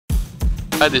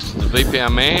Hey, this is the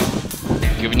VPR man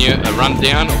giving you a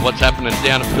rundown of what's happening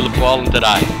down at Phillip Island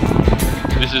today.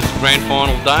 This is the grand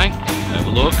final day. Have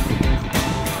a look.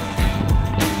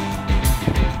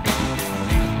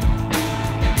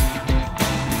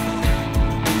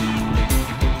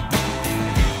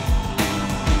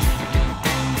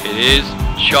 It is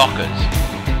shockers.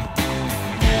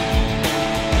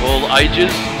 All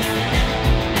ages.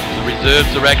 The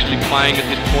reserves are actually playing at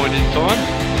this point in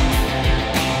time.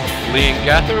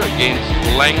 Gather against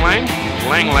Lang Lang.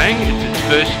 Lang Lang, it's its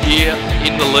first year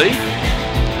in the league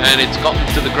and it's gotten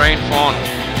to the grand final.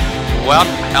 One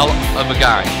hell of a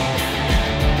game.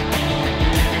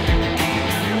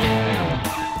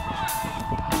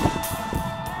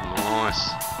 Nice.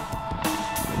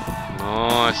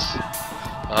 Nice.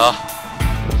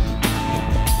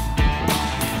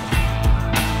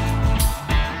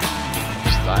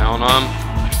 Stay on them.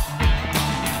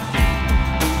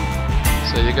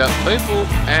 So you got people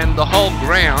and the whole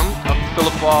ground of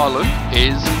Phillip Island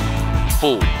is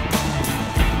full.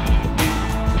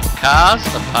 Cars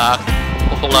are parked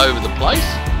all over the place.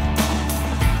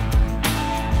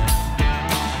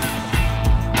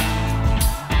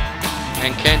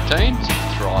 And canteens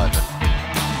thriving.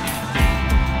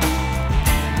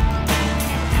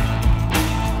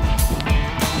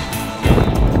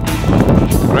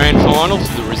 Grand finals,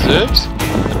 the reserves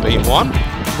have been won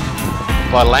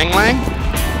by Lang Lang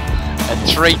at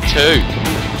 3-2.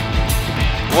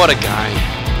 What a game.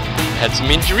 Had some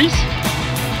injuries,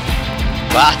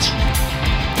 but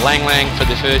Lang Lang for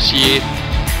the first year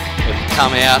have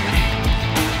come out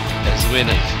as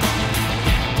winners.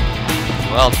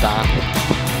 Well done.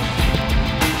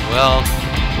 Well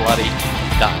bloody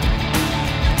done.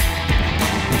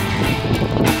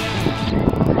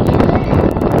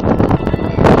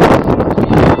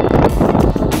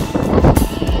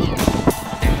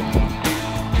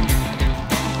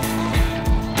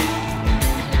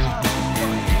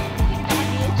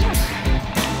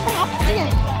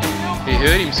 He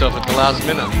hurt himself at the last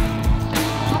minute.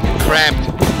 Cramped.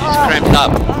 He's cramped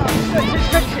up.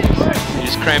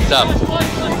 He's cramped up.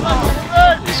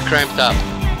 He's cramped up.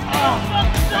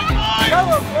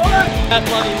 That's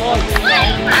what he was.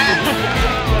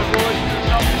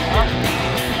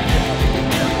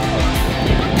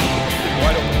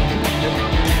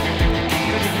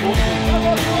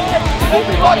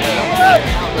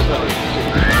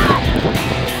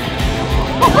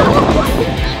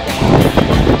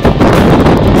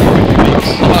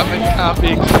 Excitement can't be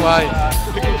explained.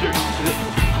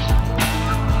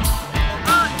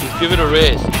 Just give it a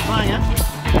rest.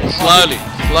 Slowly,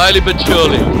 slowly but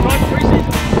surely.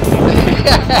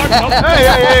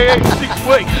 Hey, 6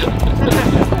 weeks.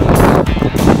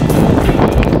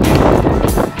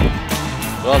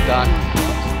 Well done.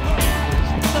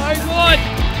 So good.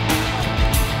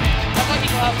 How lucky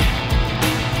club.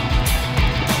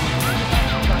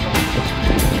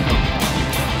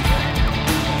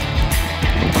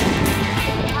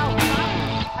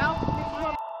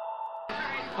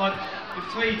 But with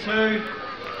 3-2,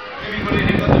 everybody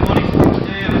who got the money from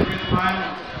there was really proud.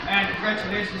 And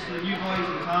congratulations to the new boys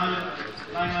in the tournament,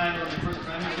 Lang Lang on the first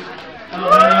premiership.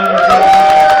 Before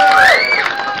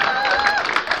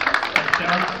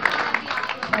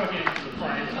I get into the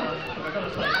players, I've got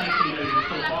to say thank you to the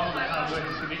Phillip Island, the hard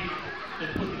working committee.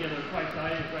 They've put together a great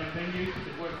day, a great venue.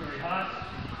 They've worked very hard.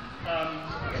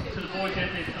 To the boys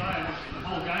out there today, and the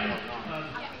whole game.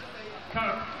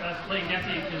 Lee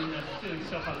Gaffey can feel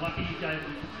himself unlucky. He gave a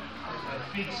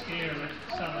big scare at the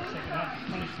start of the second half. He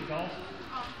punished the goals.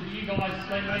 But you guys,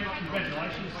 mate,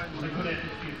 congratulations. It was a good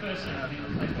effort for your first season in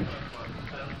the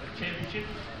championship.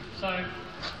 So,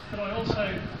 but I also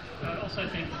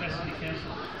thank the Bass City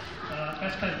Council,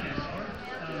 Bass Coast Council,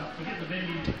 for getting the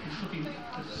venue looking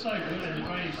so good and the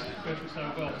drainage working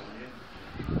so well.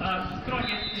 Could I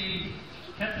get the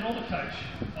captain or the coach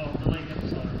of the league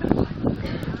episode?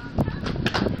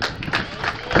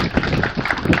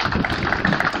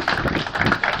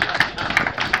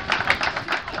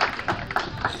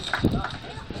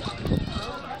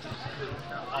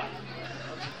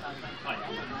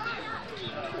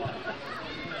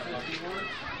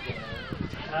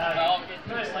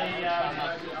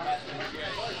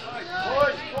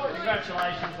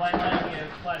 Congratulations, Lang Lang. You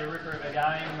played a ripper of a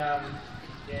game.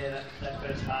 Yeah, that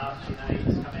first half, you know, you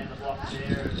just come out the blocks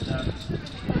there and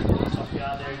soft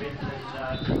yard there a bit. And,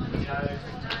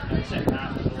 second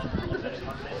half was a lot better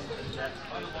contest.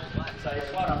 So,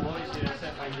 well done, boys. You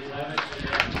certainly deserve it.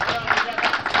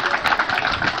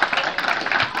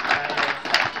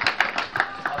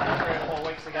 I think 3 or 4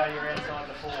 weeks ago you were outside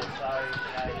the 4, so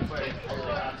you worked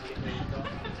really hard to get where you got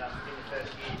in the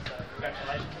first year. So,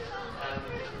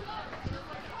 congratulations.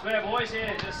 Well, boys,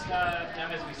 yeah, just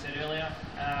as we said earlier,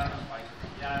 a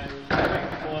week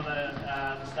before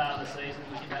the start of the season,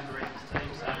 we didn't have a records team,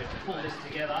 so to pull this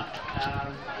together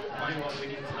and do what we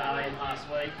did today and last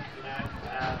week,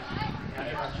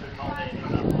 everyone should hold their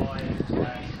heads up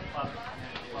high.